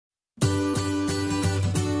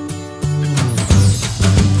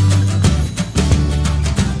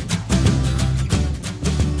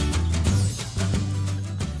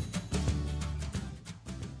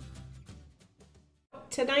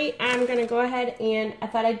tonight I'm going to go ahead and I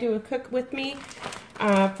thought I'd do a cook with me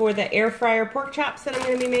for the air fryer pork chops that I'm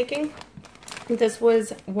going to be making. This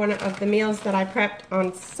was one of the meals that I prepped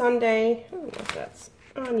on Sunday. I don't know if that's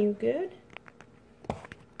on you good.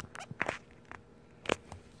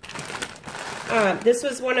 This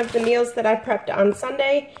was one of the meals that I prepped on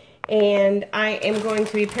Sunday, and I am going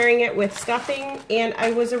to be pairing it with stuffing. And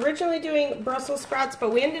I was originally doing Brussels sprouts,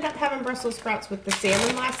 but we ended up having Brussels sprouts with the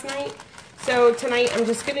salmon last night. So tonight I'm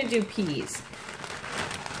just going to do peas.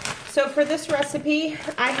 So for this recipe,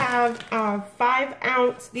 I have 5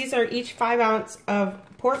 ounce, these are each 5 ounce of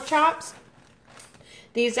pork chops.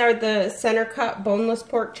 These are the center cut boneless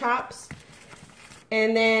pork chops.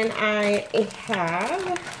 And then I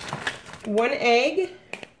have 1 egg.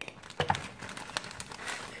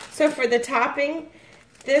 So for the topping,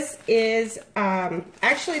 this is,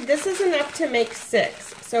 actually this is enough to make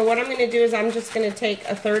 6. So what I'm going to do is I'm just going to take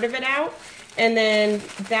 1/3 of it out, and then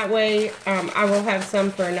that way I will have some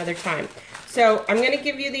for another time. So I'm going to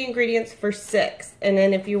give you the ingredients for 6, and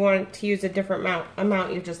then if you want to use a different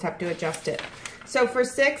amount, you just have to adjust it. So for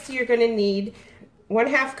 6, you're going to need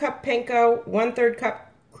 1/2 cup panko, 1/3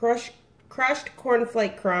 cup crushed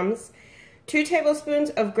cornflake crumbs, 2 tablespoons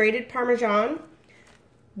of grated Parmesan,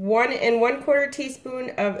 1 1/4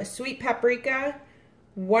 teaspoon of sweet paprika,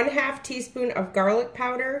 1/2 teaspoon of garlic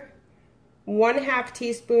powder, 1/2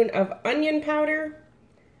 teaspoon of onion powder,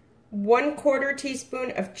 1/4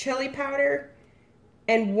 teaspoon of chili powder,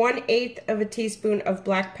 and 1/8 of a teaspoon of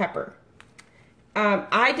black pepper.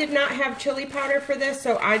 I did not have chili powder for this,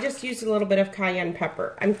 so I just used a little bit of cayenne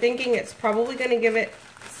pepper. I'm thinking it's probably going to give it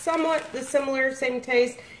somewhat the same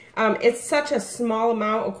taste. It's such a small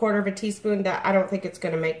amount, 1/4 teaspoon, that I don't think it's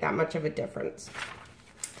going to make that much of a difference.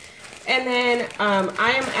 And then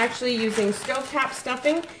I am actually using stovetop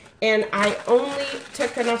stuffing, and I only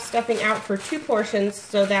took enough stuffing out for 2 portions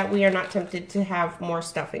so that we are not tempted to have more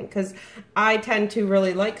stuffing, because I tend to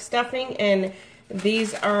really like stuffing, and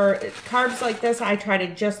these are carbs like this. I try to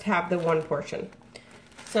just have the 1 portion.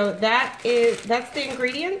 So that's the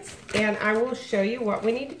ingredients, and I will show you what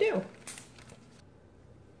we need to do.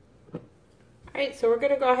 Alright, so we're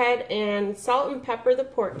going to go ahead and salt and pepper the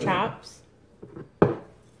pork chops.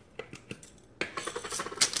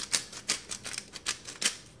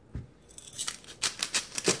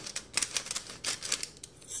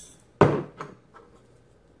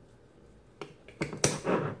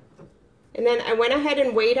 And then I went ahead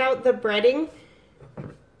and weighed out the breading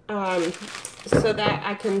so that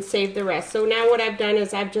I can save the rest. So now what I've done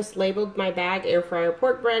is I've just labeled my bag air fryer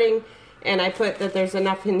pork breading, and I put that there's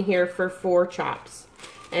enough in here for 4 chops.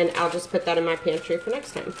 And I'll just put that in my pantry for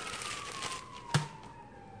next time.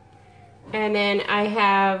 And then I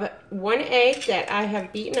have 1 egg that I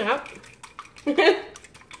have beaten up.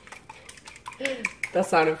 That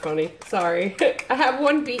sounded funny, sorry. I have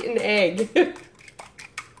 1 beaten egg.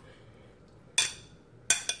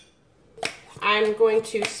 I'm going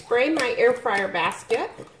to spray my air fryer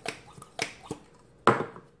basket.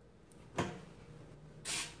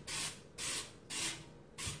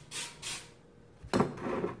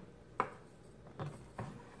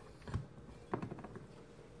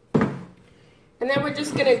 And then we're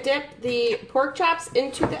just going to dip the pork chops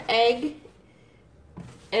into the egg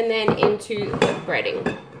and then into the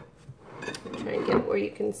breading. I'll try and get it where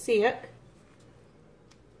you can see it.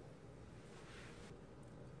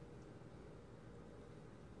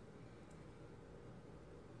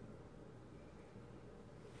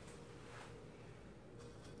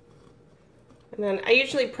 And then I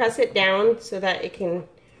usually press it down so that it can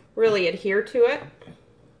really adhere to it.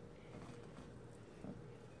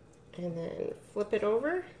 And then flip it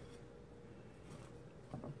over.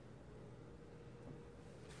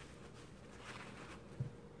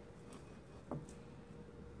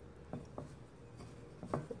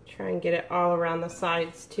 Try and get it all around the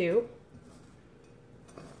sides too.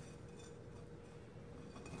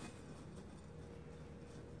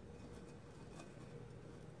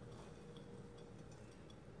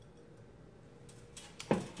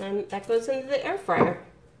 And that goes into the air fryer.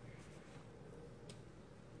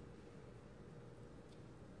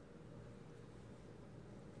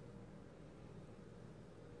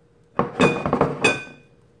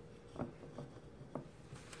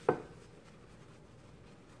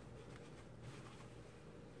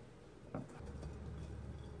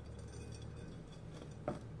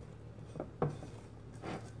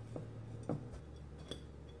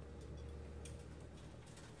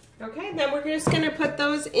 Okay, then we're just going to put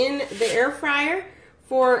those in the air fryer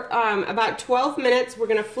for about 12 minutes. We're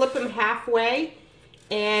going to flip them halfway,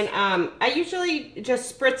 and I usually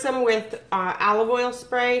just spritz them with olive oil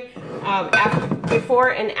spray before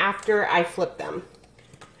and after I flip them.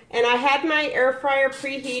 And I had my air fryer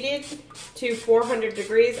preheated to 400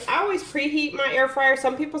 degrees. I always preheat my air fryer.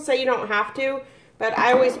 Some people say you don't have to, but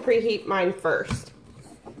I always preheat mine first.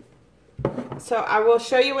 So I will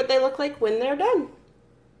show you what they look like when they're done.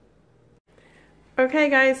 Okay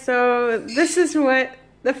guys, so this is what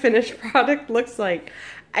the finished product looks like.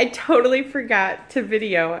 I totally forgot to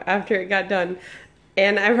video after it got done.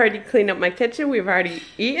 And I've already cleaned up my kitchen. We've already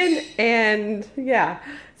eaten, and yeah.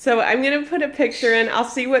 So I'm gonna put a picture in. I'll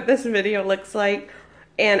see what this video looks like.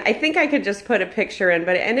 And I think I could just put a picture in,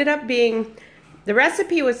 but it ended up being, the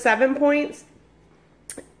recipe was 7 points.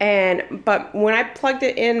 But when I plugged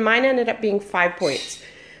it in, mine ended up being 5 points.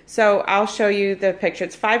 So I'll show you the picture.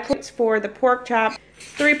 It's 5 points for the pork chop,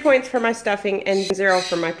 3 points for my stuffing, and 0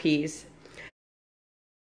 for my peas.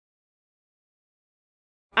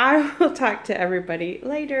 I will talk to everybody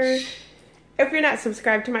later. If you're not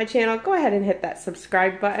subscribed to my channel, go ahead and hit that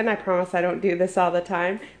subscribe button. I promise I don't do this all the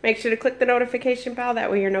time. Make sure to click the notification bell. That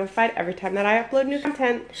way you're notified every time that I upload new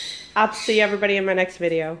content. I'll see everybody in my next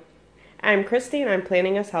video. I'm Christy, and I'm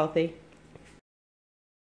planning us healthy.